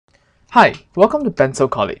Hi, welcome to Pencil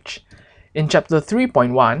College. In Chapter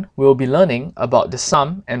 3.1, we will be learning about the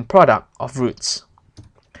sum and product of roots.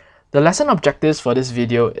 The lesson objectives for this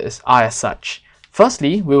video are as such.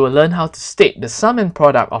 Firstly, we will learn how to state the sum and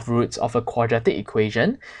product of roots of a quadratic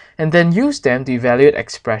equation, and then use them to evaluate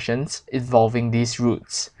expressions involving these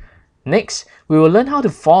roots. Next, we will learn how to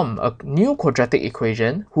form a new quadratic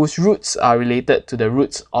equation whose roots are related to the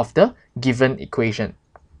roots of the given equation.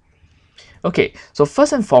 Okay, so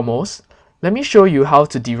first and foremost, let me show you how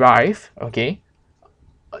to derive,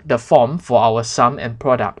 the form for our sum and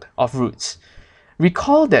product of roots.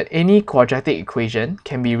 Recall that any quadratic equation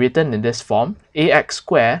can be written in this form: ax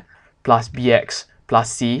squared plus bx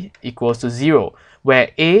plus c equals to 0, where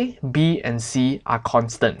a, b, and c are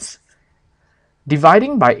constants.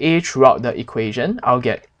 Dividing by a throughout the equation, I'll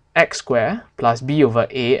get x squared plus b over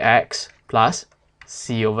ax plus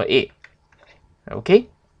c over a.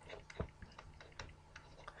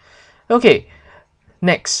 Okay,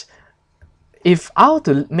 next, if I were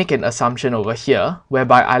to make an assumption over here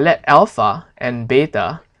whereby I let alpha and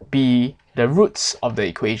beta be the roots of the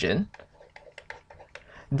equation,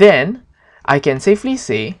 then I can safely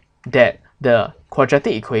say that the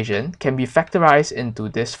quadratic equation can be factorized into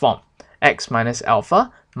this form: x minus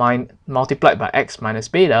alpha multiplied by x minus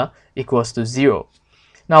beta equals to 0.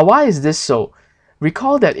 Now, why is this so?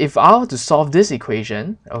 Recall that if I were to solve this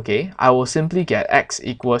equation, I will simply get x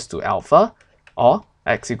equals to alpha or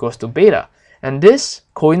x equals to beta. And this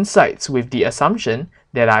coincides with the assumption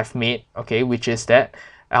that I've made, which is that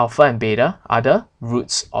alpha and beta are the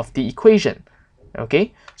roots of the equation.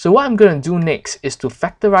 So what I'm going to do next is to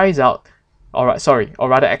factorize out, or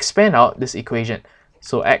rather expand out this equation.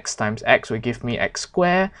 So x times x will give me x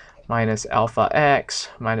squared minus alpha x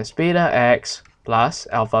minus beta x plus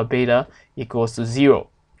alpha beta equals to 0.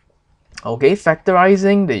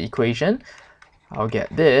 Factorizing the equation, I'll get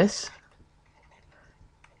this.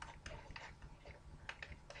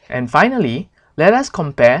 And finally, let us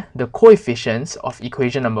compare the coefficients of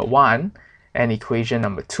equation number 1 and equation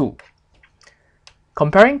number 2.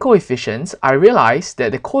 Comparing coefficients, I realize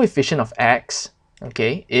that the coefficient of x,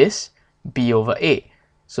 is b over a.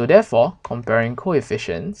 So therefore, comparing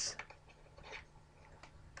coefficients,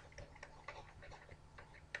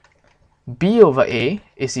 b over a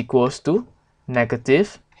is equals to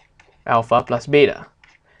negative alpha plus beta.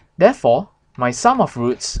 Therefore, my sum of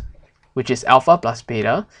roots, which is alpha plus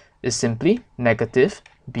beta, is simply negative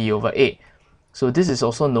b over a. So this is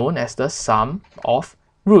also known as the sum of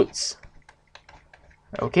roots.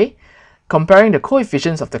 Comparing the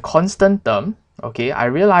coefficients of the constant term, I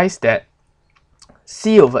realize that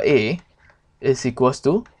c over a is equals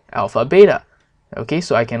to alpha beta.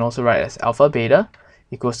 So I can also write as alpha beta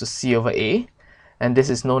equals to c over a, and this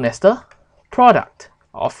is known as the product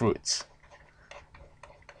of roots.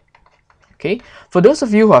 For those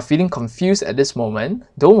of you who are feeling confused at this moment,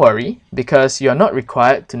 don't worry, because you are not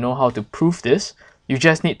required to know how to prove this. You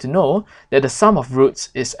just need to know that the sum of roots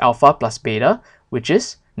is alpha plus beta, which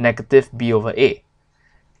is negative b over a.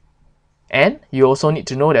 And you also need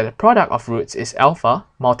to know that the product of roots is alpha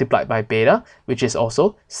multiplied by beta, which is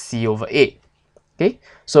also c over a.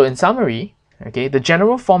 So in summary, the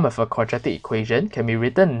general form of a quadratic equation can be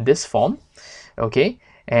written in this form,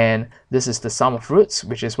 and this is the sum of roots,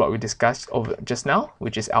 which is what we discussed over just now,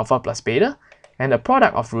 which is alpha plus beta, and the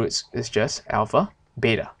product of roots is just alpha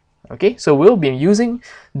beta. So we'll be using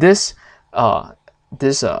this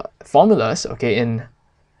formulas in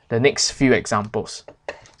the next few examples.